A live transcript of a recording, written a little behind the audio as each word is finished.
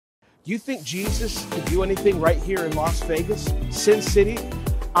You think Jesus can do anything right here in Las Vegas, Sin City?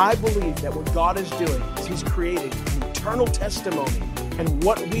 I believe that what God is doing is He's creating an eternal testimony. And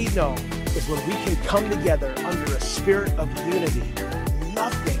what we know is when we can come together under a spirit of unity,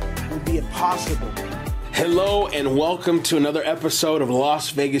 nothing will be impossible. Hello and welcome to another episode of Las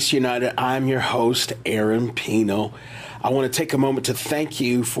Vegas United. I'm your host, Aaron Pino. I want to take a moment to thank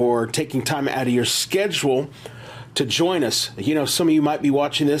you for taking time out of your schedule to join us. You know, some of you might be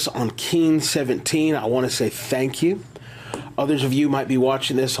watching this on Keen 17. I want to say thank you. Others of you might be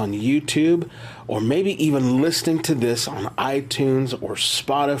watching this on YouTube or maybe even listening to this on iTunes or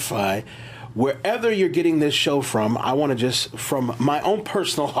Spotify. Wherever you're getting this show from, I want to just, from my own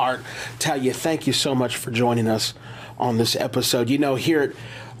personal heart, tell you thank you so much for joining us on this episode. You know, here at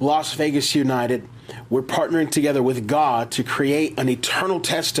Las Vegas United, we're partnering together with God to create an eternal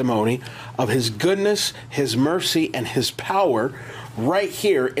testimony of His goodness, His mercy, and His power right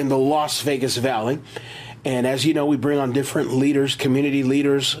here in the Las Vegas Valley. And as you know, we bring on different leaders, community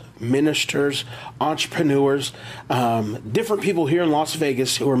leaders, ministers, entrepreneurs, different people here in Las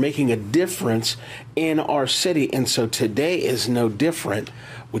Vegas who are making a difference in our city. And so today is no different.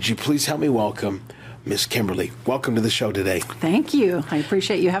 Would you please help me welcome Miss Kimberly? Welcome to the show today. Thank you. I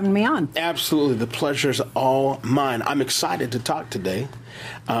appreciate you having me on. Absolutely. The pleasure's all mine. I'm excited to talk today.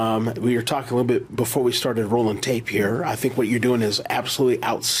 We were talking a little bit before we started rolling tape here. I think what you're doing is absolutely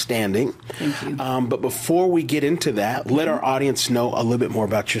outstanding. Thank you. But before we get into that, let our audience know a little bit more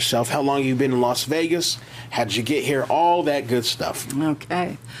about yourself. How long you've been in Las Vegas? How did you get here? All that good stuff.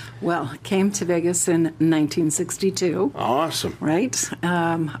 Okay. Well, I came to Vegas in 1962. Awesome. Right?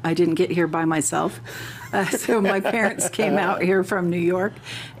 I didn't get here by myself. So my parents came out here from New York,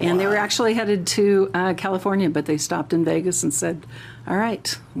 and They were actually headed to California, but they stopped in Vegas and said, all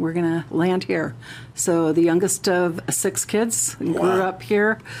right, we're going to land here. So the youngest of 6 kids grew up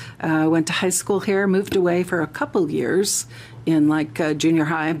here, went to high school here, moved away for a couple years in junior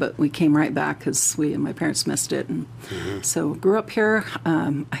high, but we came right back because my parents missed it. And So grew up here.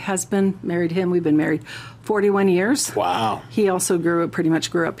 My husband, married him. We've been married 41 years. Wow. He also pretty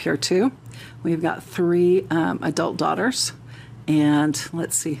much grew up here too. We've got 3 adult daughters, and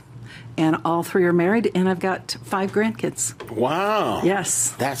let's see. And all 3 are married, and I've got 5 grandkids. Wow.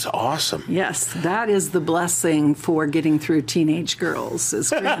 Yes. That's awesome. Yes, that is the blessing for getting through teenage girls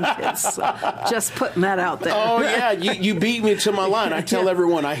is grandkids. So just putting that out there. Oh, yeah. You beat me to my line. I tell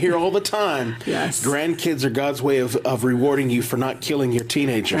everyone, I hear all the time, yes, grandkids are God's way of rewarding you for not killing your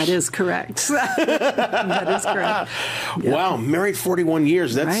teenagers. That is correct. That is correct. Yep. Wow. Married 41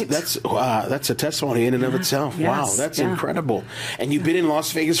 years. Right. That's a testimony in and of itself. Yes. Wow. That's incredible. And you've been in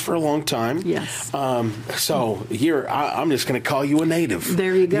Las Vegas for a long time. Yes. So I'm just going to call you a native.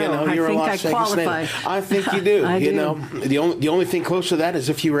 There you go. You know, you're I think a Las I Vegas qualify. native. I think you do. I you do. know, the only thing close to that is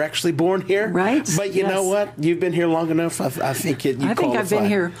if you were actually born here. Right. But you know what? You've been here long enough. I think you I think qualify. I've been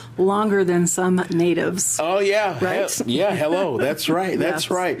here longer than some natives. Oh yeah, Right? Yeah. Hello. That's right. That's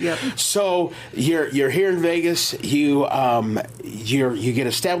Yes. right. Yep. So you're here in Vegas. You get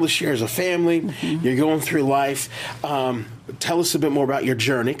established here as a family. Mm-hmm. You're going through life. Tell us a bit more about your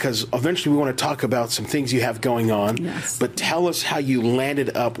journey, because eventually we want to talk about some things you have going on. Yes. But tell us how you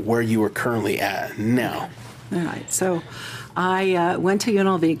landed up where you are currently at now. All right. So I went to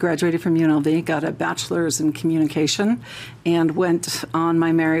UNLV, graduated from UNLV, got a bachelor's in communication, and went on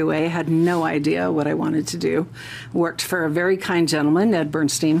my merry way. Had no idea what I wanted to do. Worked for a very kind gentleman, Ed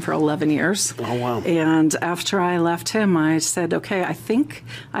Bernstein, for 11 years. Oh, wow. And after I left him, I said, okay, I think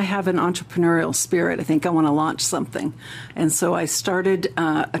I have an entrepreneurial spirit. I think I want to launch something. And so I started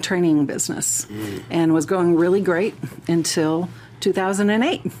a training business and was going really great until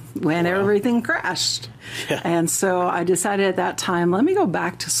 2008 when everything crashed. Yeah. And so I decided at that time, let me go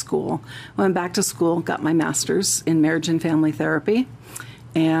back to school. Went back to school, got my master's in marriage and family therapy,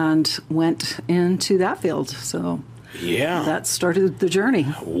 and went into that field. So yeah, that started the journey.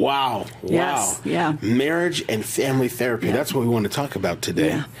 Wow. Yes. Yeah. Marriage and family therapy. Yeah. That's what we want to talk about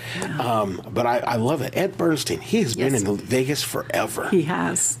today. Yeah. But I love it. Ed Bernstein, he has been Yes. in Vegas forever. He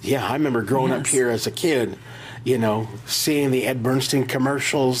has. Yeah, I remember growing up Yes. here as a kid, you know, seeing the Ed Bernstein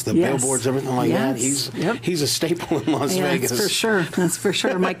commercials, the Yes. billboards, everything like that. Yes. He's a staple in Las Yeah, Vegas. that's for sure. That's for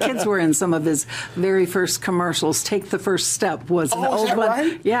sure. My kids were in some of his very first commercials. Take the First Step was an Oh, is old that one.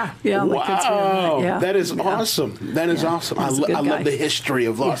 right? Yeah, yeah. My kids were in Wow, that. Yeah. that is Yeah. awesome. That is Yeah. awesome. He's a good I guy. love the history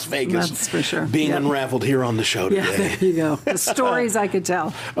of Las Vegas. That's for sure. Being Yeah. unraveled here on the show Yeah, today. there you go. The stories I could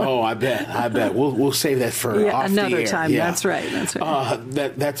tell. Oh, I bet. We'll save that for off another the air. time. Yeah. That's right. That's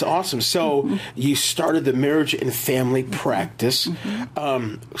right. That's awesome. So you started the marriage and family practice.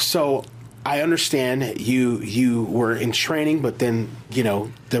 So I understand you were in training, but then,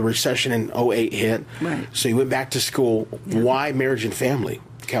 the recession in 2008 hit. Right. So you went back to school. Yeah. Why marriage and family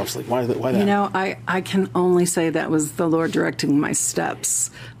counseling? Why that? I can only say that was the Lord directing my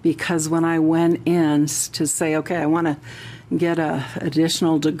steps, because when I went in to say, okay, I want to get a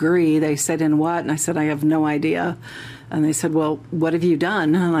additional degree, they said, in what? And I said, I have no idea. And they said, well, what have you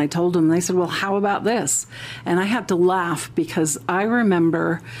done? And I told them. They said, well, how about this? And I had to laugh, because I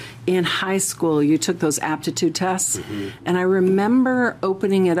remember in high school you took those aptitude tests. Mm-hmm. And I remember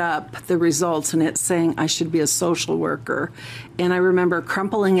opening it up, the results, and it saying I should be a social worker. And I remember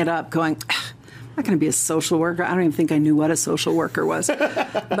crumpling it up going, I'm not going to be a social worker. I don't even think I knew what a social worker was.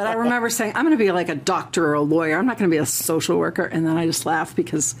 But I remember saying, I'm going to be like a doctor or a lawyer. I'm not going to be a social worker. And then I just laughed,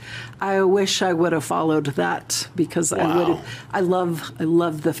 because I wish I would have followed that, because Wow. I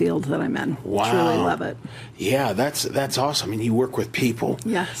love the field that I'm in. Wow. Truly love it. Yeah, that's awesome. I mean, you work with people.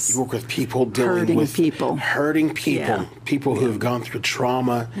 Yes. You work with people dealing Hurting with people. Hurting people. Yeah. People who have gone through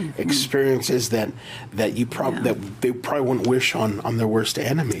trauma, experiences that you that they probably wouldn't wish on their worst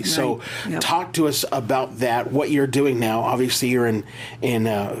enemy. Right. So talk to us about that, what you're doing now. Obviously, you're in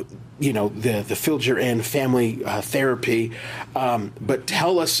the field you're in, family therapy. But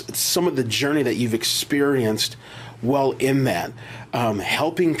tell us some of the journey that you've experienced while in that,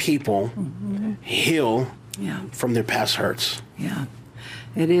 helping people heal from their past hurts. Yeah.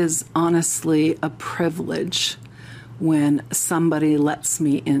 It is honestly a privilege when somebody lets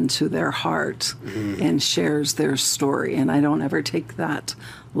me into their heart and shares their story. And I don't ever take that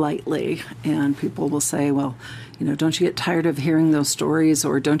lightly. And people will say, well, don't you get tired of hearing those stories,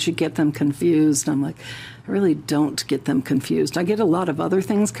 or don't you get them confused? I'm like, I really don't get them confused. I get a lot of other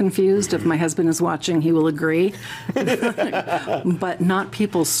things confused. If my husband is watching, he will agree. But not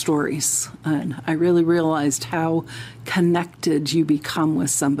people's stories. And I really realized how connected you become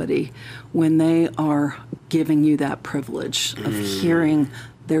with somebody when they are giving you that privilege of hearing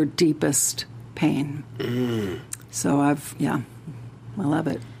their deepest pain. So I love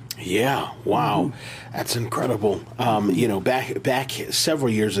it. Yeah, wow, that's incredible. Back several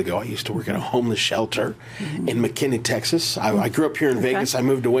years ago, I used to work at a homeless shelter in McKinney, Texas. I grew up here in Vegas. I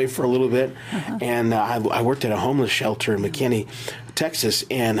moved away for a little bit, and I worked at a homeless shelter in McKinney, Texas,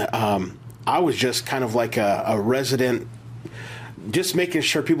 and I was just kind of like a resident, just making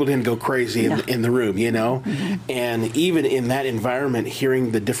sure people didn't go crazy in the room, And even in that environment, hearing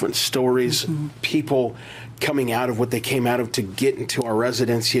the different stories, people coming out of what they came out of to get into our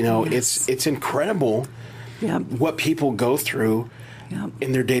residence, it's incredible what people go through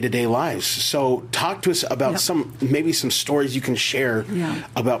in their day-to-day lives. So talk to us about some stories you can share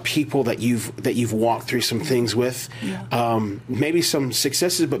about people that you've walked through some things with, maybe some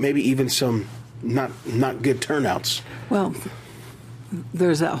successes, but maybe even some not good turnouts. Well,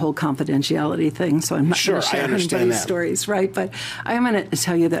 there's that whole confidentiality thing, so I'm not going to share anybody's stories, right? But I am going to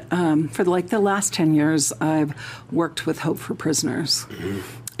tell you that for the last 10 years, I've worked with Hope for Prisoners.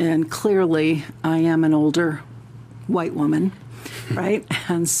 And clearly, I am an older white woman, right?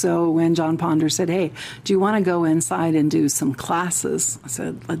 And so when John Ponder said, hey, do you want to go inside and do some classes? I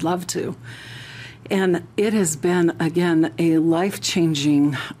said, I'd love to. And it has been, again, a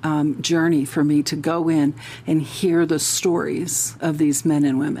life-changing journey for me to go in and hear the stories of these men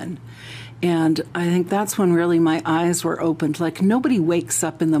and women. And I think that's when really my eyes were opened. Like, nobody wakes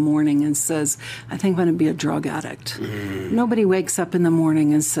up in the morning and says, I think I'm going to be a drug addict. Nobody wakes up in the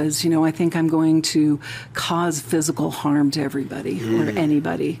morning and says, I think I'm going to cause physical harm to everybody or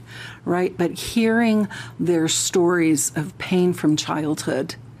anybody, right? But hearing their stories of pain from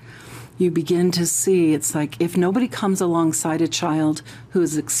childhood, you begin to see, it's like, if nobody comes alongside a child who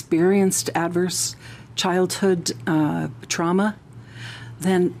has experienced adverse childhood trauma,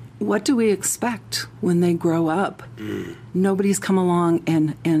 then what do we expect when they grow up? Nobody's come along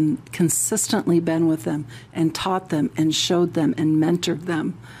and consistently been with them and taught them and showed them and mentored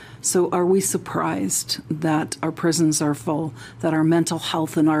them. So are we surprised that our prisons are full, that our mental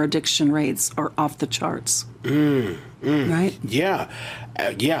health and our addiction rates are off the charts? Right? Yeah,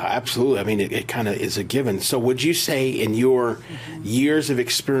 absolutely. I mean, it kind of is a given. So would you say in your years of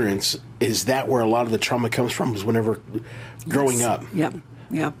experience, is that where a lot of the trauma comes from, is whenever growing up? Yep.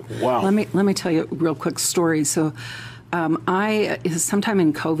 Wow. Let me tell you a real quick story. So I, sometime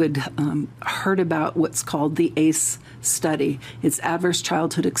in COVID, heard about what's called the ACE study. It's Adverse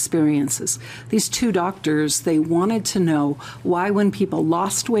Childhood Experiences. These two doctors, they wanted to know why when people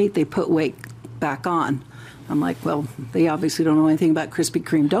lost weight, they put weight back on. I'm like, well, they obviously don't know anything about Krispy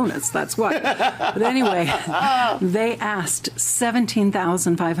Kreme donuts. That's what. But anyway, they asked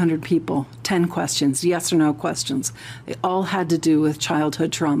 17,500 people 10 questions, yes or no questions. They all had to do with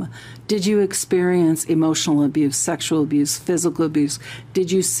childhood trauma. Did you experience emotional abuse, sexual abuse, physical abuse?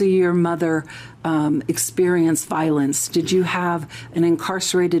 Did you see your mother experience violence? Did you have an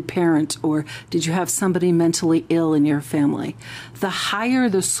incarcerated parent, or did you have somebody mentally ill in your family? The higher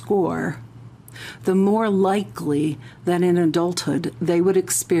the score, the more likely that in adulthood they would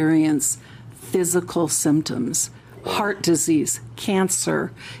experience physical symptoms, heart disease,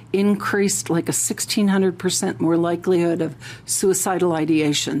 cancer, increased like a 1,600% more likelihood of suicidal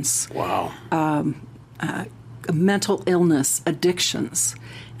ideations. Wow. Mental illness, addictions.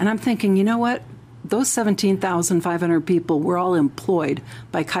 And I'm thinking, you know what? Those 17,500 people were all employed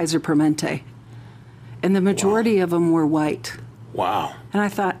by Kaiser Permanente. And the majority of them were white. Wow. And I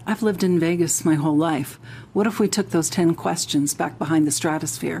thought, I've lived in Vegas my whole life. What if we took those 10 questions back behind the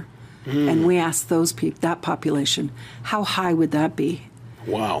stratosphere and we asked those people, that population, how high would that be?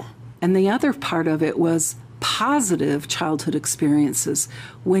 Wow. And the other part of it was positive childhood experiences.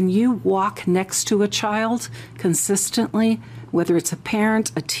 When you walk next to a child consistently, whether it's a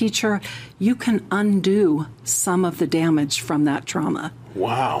parent, a teacher, you can undo some of the damage from that trauma.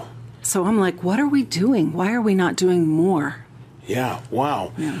 Wow. So I'm like, what are we doing? Why are we not doing more? Yeah.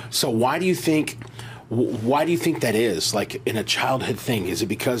 Wow. Yeah. So why do you think that is, like, in a childhood thing? Is it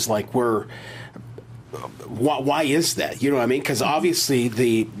because, like, why is that? You know what I mean? Because obviously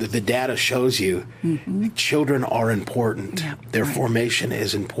the data shows you children are important. Yeah, Their right. formation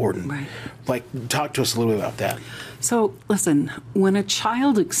is important. Right. Like, talk to us a little bit about that. So listen, when a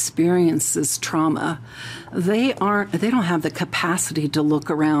child experiences trauma, they don't have the capacity to look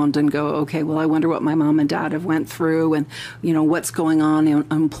around and go, okay, well, I wonder what my mom and dad have went through, and what's going on in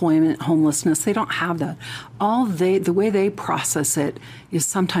employment, homelessness. They don't have that. The way they process it is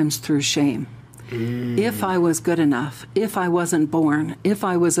sometimes through shame. If I was good enough, if I wasn't born, if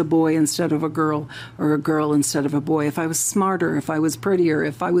I was a boy instead of a girl, or a girl instead of a boy, if I was smarter, if I was prettier,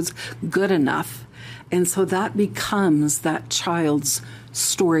 if I was good enough. And so that becomes that child's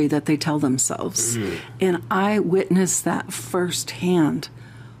story that they tell themselves. And I witnessed that firsthand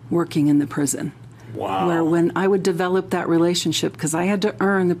working in the prison. Wow. Where when I would develop that relationship, because I had to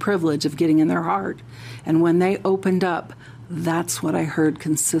earn the privilege of getting in their heart. And when they opened up, that's what I heard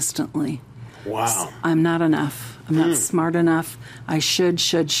consistently. Wow. I'm not enough. I'm not smart enough. I should.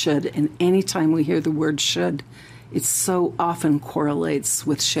 And anytime we hear the word should, it so often correlates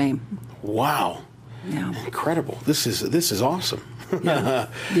with shame. Wow. Yeah. Incredible. This is awesome. Yeah.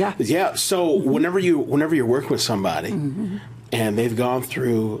 Yeah. Yeah. So whenever you're working with somebody and they've gone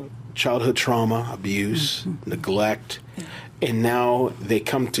through childhood trauma, abuse, neglect, and now they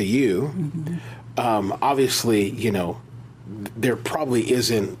come to you, obviously, there probably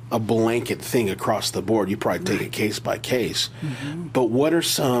isn't a blanket thing across the board. You probably take it case by case. But what are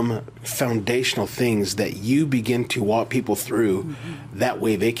some foundational things that you begin to walk people through that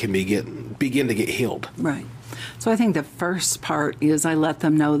way they can begin to get healed? Right. So I think the first part is I let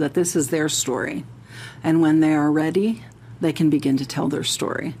them know that this is their story. And when they are ready, they can begin to tell their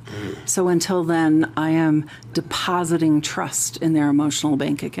story. So until then, I am depositing trust in their emotional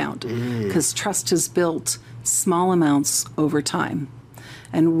bank account, because trust is built small amounts over time.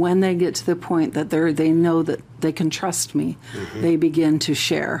 And when they get to the point that they know that they can trust me, they begin to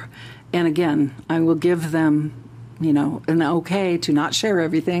share. And again, I will give them, an okay to not share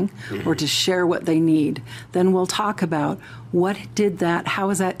everything or to share what they need. Then we'll talk about how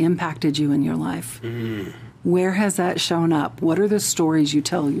has that impacted you in your life? Where has that shown up? What are the stories you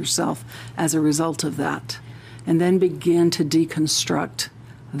tell yourself as a result of that? And then begin to deconstruct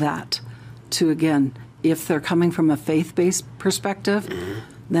that to, again, if they're coming from a faith-based perspective,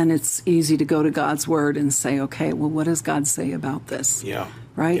 then it's easy to go to God's Word and say, okay, well, what does God say about this? Yeah.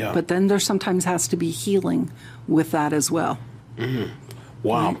 Right? Yeah. But then there sometimes has to be healing with that as well.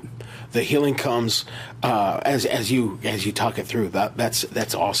 Wow. Right. The healing comes as you talk it through.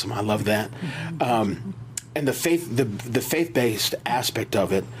 That's awesome. I love that. And the faith-based aspect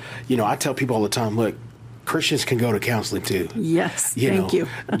of it, I tell people all the time, look, Christians can go to counseling too. Yes, thank you.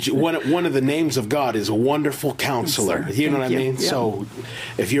 One of the names of God is a wonderful counselor. Yes, you know what I you. mean? Yeah. So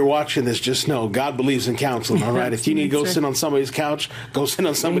if you're watching this, just know God believes in counseling, all right? If you need to go sit on somebody's couch, go sit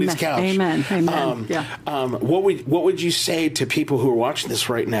on somebody's couch. Amen. What would you say to people who are watching this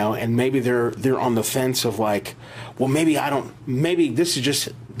right now and maybe they're on the fence of like, well, maybe this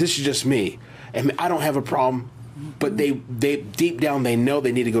is just me and I don't have a problem, but they deep down they know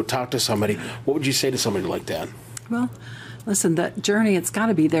they need to go talk to somebody. What would you say to somebody like that? Well, Listen, that journey, it's got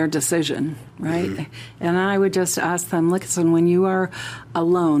to be their decision, right? And I would just ask them, listen, when you are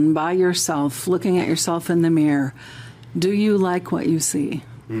alone by yourself, looking at yourself in the mirror, do you like what you see?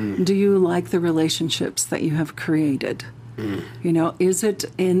 Do you like the relationships that you have created? You know, is it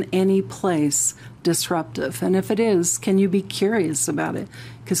in any place disruptive? And if it is, can you be curious about it?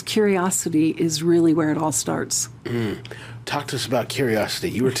 Because curiosity is really where it all starts. Talk to us about curiosity.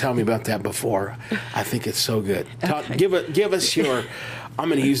 You were telling me about that before. I think it's so good. Okay. Give us your, I'm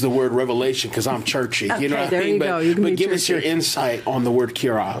going to use the word revelation because I'm churchy. Okay, you know what there I mean? you go. You can but be give us your churchy. insight on the word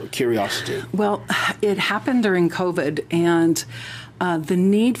curiosity. Well, it happened during COVID, and the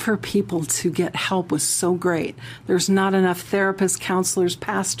need for people to get help was so great. There's not enough therapists, counselors,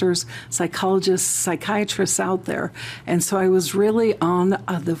 pastors, psychologists, psychiatrists out there. And so I was really on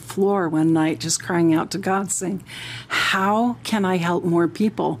the floor one night just crying out to God, saying, how can I help more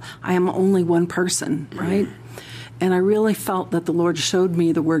people? I am only one person, right? And I really felt that the Lord showed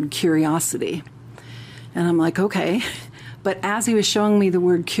me the word curiosity. And I'm like, okay. But as he was showing me the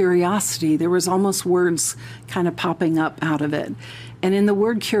word curiosity, there was almost words kind of popping up out of it. And in the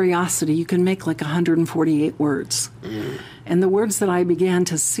word curiosity, you can make like 148 words. And the words that I began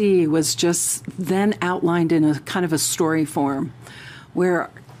to see was just then outlined in a kind of a story form,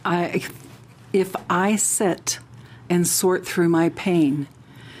 where if I sit and sort through my pain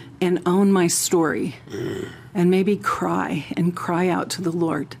and own my story and maybe cry and cry out to the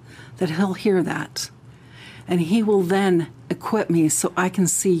Lord, that he'll hear that. And he will then equip me so I can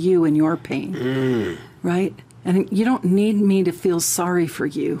see you in your pain, right? And you don't need me to feel sorry for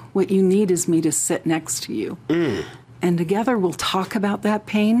you. What you need is me to sit next to you. And together we'll talk about that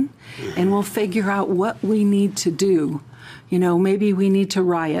pain and we'll figure out what we need to do. You know, maybe we need to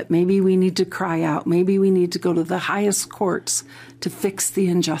riot. Maybe we need to cry out. Maybe we need to go to the highest courts to fix the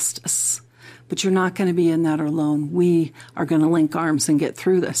injustice. But you're not going to be in that alone. We are going to link arms and get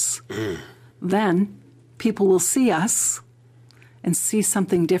through this. Then people will see us and see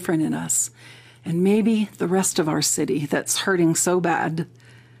something different in us. And maybe the rest of our city that's hurting so bad,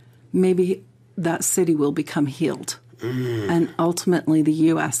 maybe that city will become healed. And ultimately the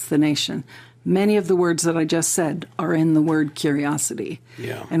U.S., the nation. Many of the words that I just said are in the word curiosity.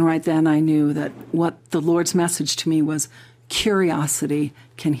 Yeah. And right then I knew that what the Lord's message to me was curiosity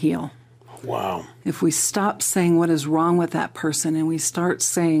can heal. Wow. If we stop saying what is wrong with that person and we start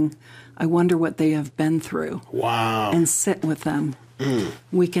saying, I wonder what they have been through. Wow. And sit with them,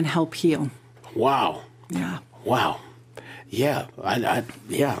 we can help heal. Wow. Yeah. Wow. Yeah.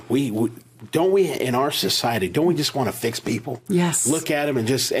 We don't we in our society, don't we just want to fix people? Yes. Look at them and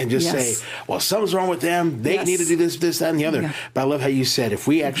just Yes. say, well, something's wrong with them. They Yes. need to do this, that, and the other. Yeah. But I love how you said, if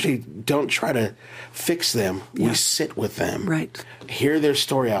we actually don't try to fix them, we Yeah. sit with them. Right. Hear their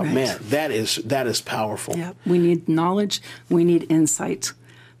story out. Right. Man, that is powerful. Yeah. We need knowledge. We need insight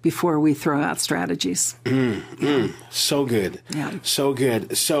before we throw out strategies. So good. Yeah. So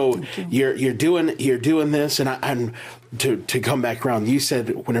good. So you're doing this, and I'm to come back around. You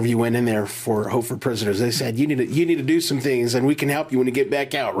said whenever you went in there for Hope for Prisoners, they said you need to do some things, and we can help you when you get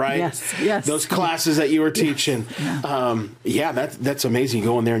back out. Right? Yes. Yes. Those classes that you were teaching. Yeah. That's amazing. You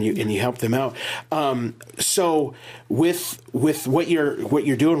go in there and you help them out. So with what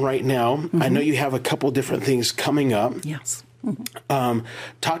you're doing right now, I know you have a couple different things coming up. Yes.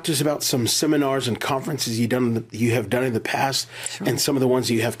 Talk to us about some seminars and conferences you have done in the past, and some of the ones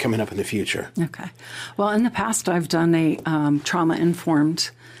you have coming up in the future. Okay. Well, in the past, I've done a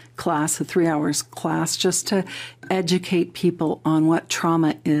trauma-informed class, a 3 hours class, just to educate people on what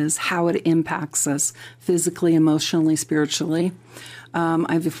trauma is, how it impacts us physically, emotionally, spiritually.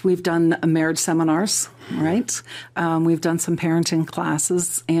 We've done marriage seminars, right? We've done some parenting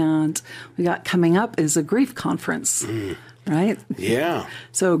classes, and we got coming up is a grief conference. Right? Yeah.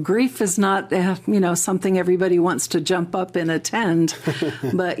 So grief is not, something everybody wants to jump up and attend.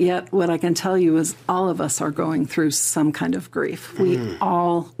 But yet what I can tell you is all of us are going through some kind of grief. We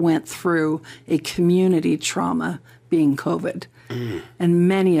all went through a community trauma being COVID. And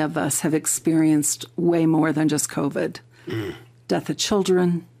many of us have experienced way more than just COVID. Death of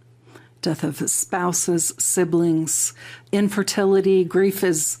children, death of spouses, siblings, infertility. Grief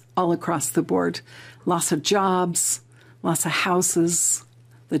is all across the board. Loss of jobs, loss of houses,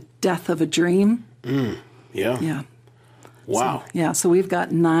 the death of a dream. Yeah. Yeah. Wow. So we've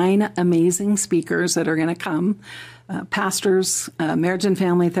got 9 amazing speakers that are going to come, pastors, marriage and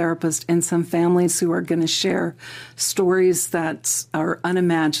family therapists, and some families who are going to share stories that are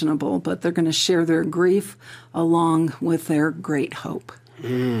unimaginable, but they're going to share their grief along with their great hope,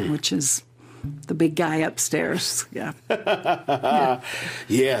 which is the big guy upstairs. Yeah.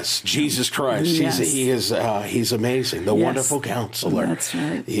 Yes, Jesus Christ. Yes. He's amazing. The wonderful counselor. That's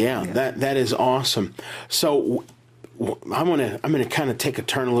right. Yeah, that is awesome. So I'm gonna kind of take a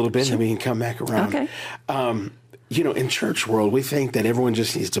turn a little bit, and then we can come back around. Okay. In church world, we think that everyone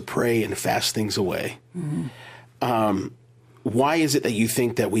just needs to pray and fast things away. Mm-hmm. Why is it that you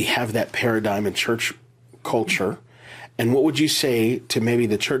think that we have that paradigm in church culture? And what would you say to maybe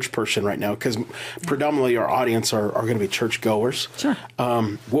the church person right now? Because predominantly our audience are going to be church goers. Sure.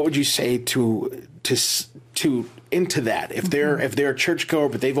 What would you say to into that? If they're a church goer,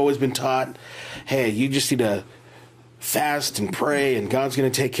 but they've always been taught, hey, you just need to fast and pray, and God's going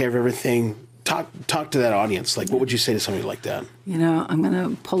to take care of everything. Talk to that audience. Like, what would you say to somebody like that? I'm going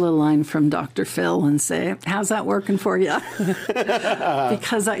to pull a line from Dr. Phil and say, how's that working for you?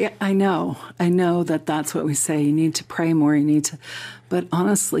 Because I know that that's what we say. You need to pray more. You need to. But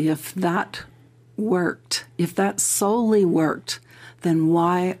honestly, if that worked, if that solely worked, then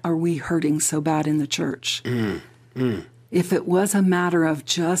why are we hurting so bad in the church? If it was a matter of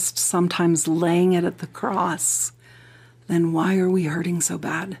just sometimes laying it at the cross, then why are we hurting so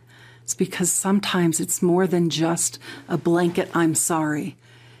bad? It's because sometimes it's more than just a blanket, I'm sorry.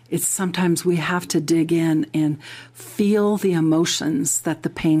 It's sometimes we have to dig in and feel the emotions that the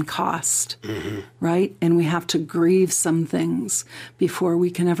pain cost, right? And we have to grieve some things before we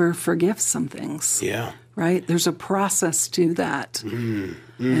can ever forgive some things. Yeah. Right? There's a process to that. And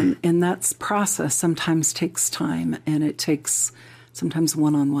that process sometimes takes time, and it takes sometimes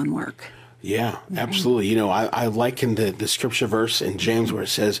one-on-one work. Yeah, absolutely. I liken the scripture verse in James where it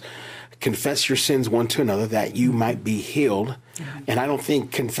says, confess your sins one to another that you might be healed. And I don't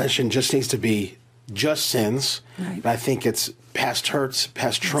think confession just needs to be just sins, but I think it's past hurts,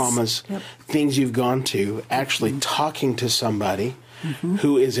 past traumas, things you've gone to, actually talking to somebody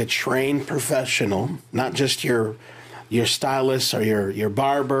who is a trained professional, not just your stylist or your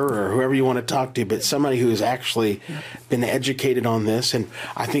barber or whoever you want to talk to, but somebody who has actually been educated on this. And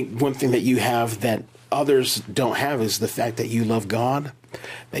I think one thing that you have that others don't have is the fact that you love God,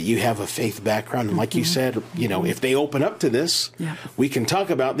 that you have a faith background. And like you said, if they open up to this, we can talk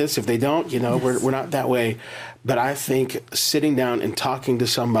about this. If they don't, we're not that way. But I think sitting down and talking to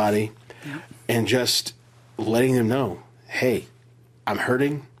somebody and just letting them know, hey, I'm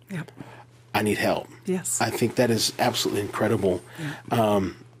hurting. I need help. Yes. I think that is absolutely incredible.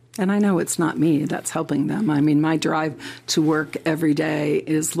 And I know it's not me that's helping them. I mean, my drive to work every day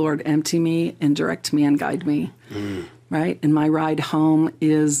is, Lord, empty me and direct me and guide me. Right? And my ride home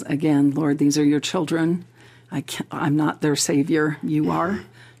is, again, Lord, these are your children. I'm not their savior. You are.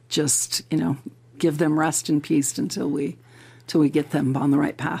 Just, give them rest and peace until we get them on the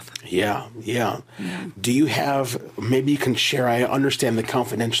right path. Yeah. Do you have, maybe you can share, I understand the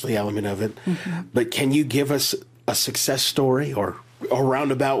confidentiality element of it, but can you give us a success story or a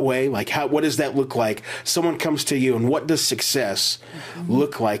roundabout way? Like, what does that look like? Someone comes to you, and what does success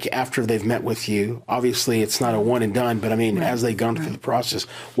look like after they've met with you? Obviously, it's not a one and done, but I mean, as they've gone through the process,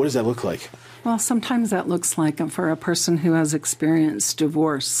 what does that look like? Well, sometimes that looks like, for a person who has experienced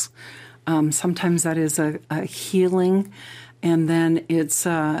divorce, sometimes that is a healing. And then it's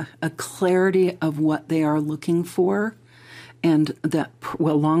a clarity of what they are looking for, and that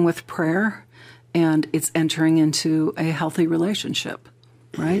along with prayer, and it's entering into a healthy relationship,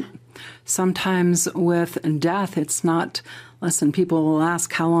 right? Sometimes with death, it's not, listen, people will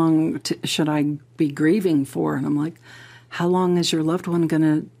ask, how long should I be grieving for? And I'm like, how long is your loved one going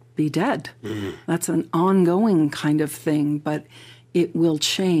to be dead? That's an ongoing kind of thing, but it will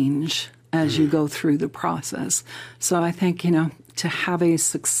change as you go through the process. So I think, to have a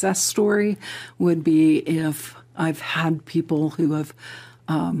success story would be if I've had people who have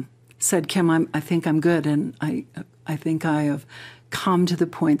said, Kim, I think I'm good, and I think I have come to the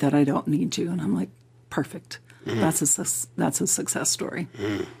point that I don't need you. And I'm like, perfect. That's a success story.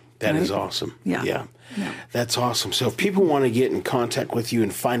 That is awesome. Yeah. That's awesome. So if people want to get in contact with you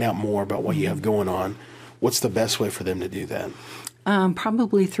and find out more about what you have going on, what's the best way for them to do that?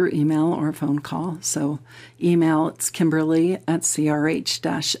 Probably through email or phone call. So email, it's Kimberly at crh-lv.org,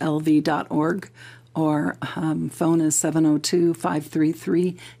 or phone is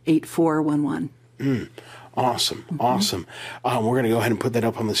 702-533-8411. Awesome. We're going to go ahead and put that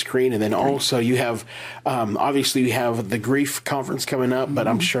up on the screen. And then also you have, obviously you have the grief conference coming up, but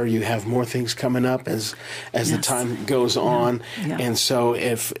I'm sure you have more things coming up as the time goes on. And so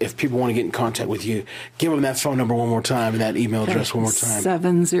if people want to get in contact with you, give them that phone number one more time and that email address one more time.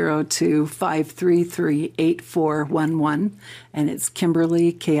 702-533-8411. And it's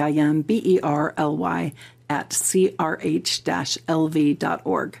Kimberly, Kimberly,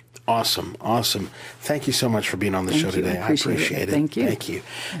 @crh-lv.org. Awesome. Thank you so much for being on the show today. I appreciate it. Thank you. Thank you.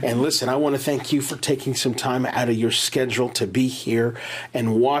 And listen, I want to thank you for taking some time out of your schedule to be here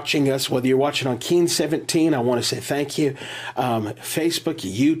and watching us. Whether you're watching on Keen 17, I want to say thank you. Facebook,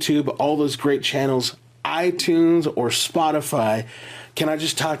 YouTube, all those great channels, iTunes or Spotify. Can I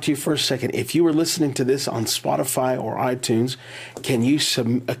just talk to you for a second? If you were listening to this on Spotify or iTunes, can you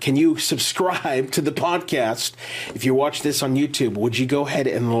subscribe to the podcast? If you watch this on YouTube, would you go ahead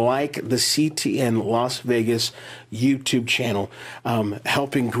and like the CTN Las Vegas YouTube channel?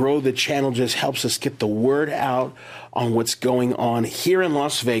 Helping grow the channel just helps us get the word out on what's going on here in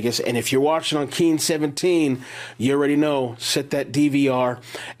Las Vegas. And if you're watching on Keen 17, you already know, set that DVR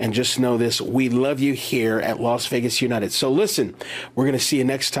and just know this. We love you here at Las Vegas United. So listen, we're going to see you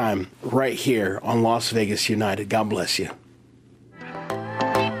next time right here on Las Vegas United. God bless you.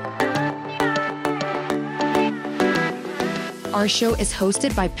 Our show is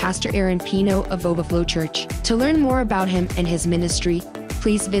hosted by Pastor Aaron Pino of Overflow Church. To learn more about him and his ministry,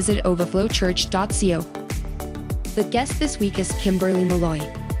 please visit overflowchurch.co. The guest this week is Kimberly Malloy.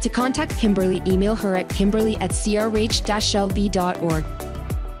 To contact Kimberly, email her at kimberly@crh-lv.org.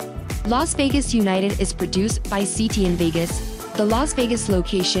 Las Vegas United is produced by CTN Vegas, the Las Vegas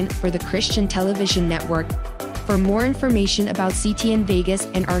location for the Christian Television Network. For more information about CTN Vegas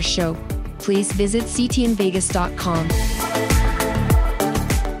and our show, please visit ctnvegas.com.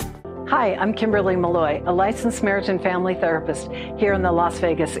 Hi, I'm Kimberly Malloy, a licensed marriage and family therapist here in the Las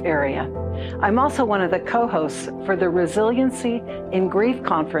Vegas area. I'm also one of the co-hosts for the Resiliency in Grief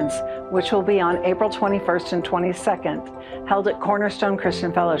Conference, which will be on April 21st and 22nd, held at Cornerstone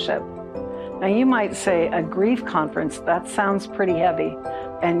Christian Fellowship. Now you might say, a grief conference, that sounds pretty heavy.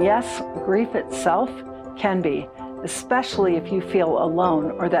 And yes, grief itself can be, especially if you feel alone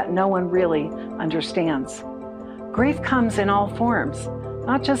or that no one really understands. Grief comes in all forms,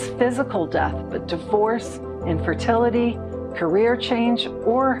 not just physical death, but divorce, infertility, career change,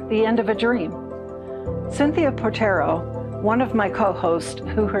 or the end of a dream. Cynthia Portero, one of my co-hosts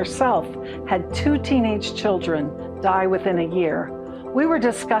who herself had 2 teenage children die within a year, we were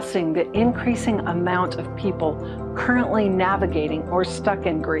discussing the increasing amount of people currently navigating or stuck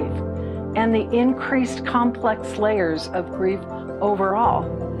in grief and the increased complex layers of grief overall.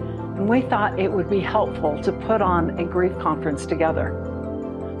 And we thought it would be helpful to put on a grief conference together.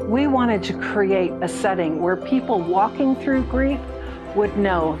 We wanted to create a setting where people walking through grief would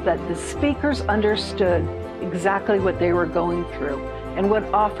know that the speakers understood exactly what they were going through and would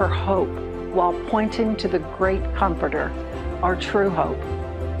offer hope while pointing to the great comforter, our true hope.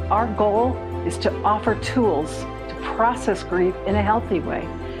 Our goal is to offer tools to process grief in a healthy way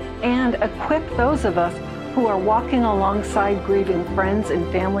and equip those of us who are walking alongside grieving friends and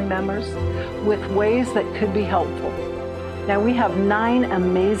family members with ways that could be helpful. Now, we have 9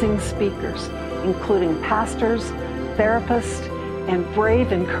 amazing speakers, including pastors, therapists, and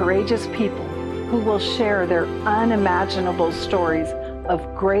brave and courageous people who will share their unimaginable stories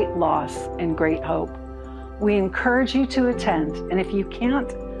of great loss and great hope. We encourage you to attend, and if you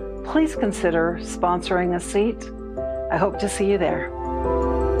can't, please consider sponsoring a seat. I hope to see you there.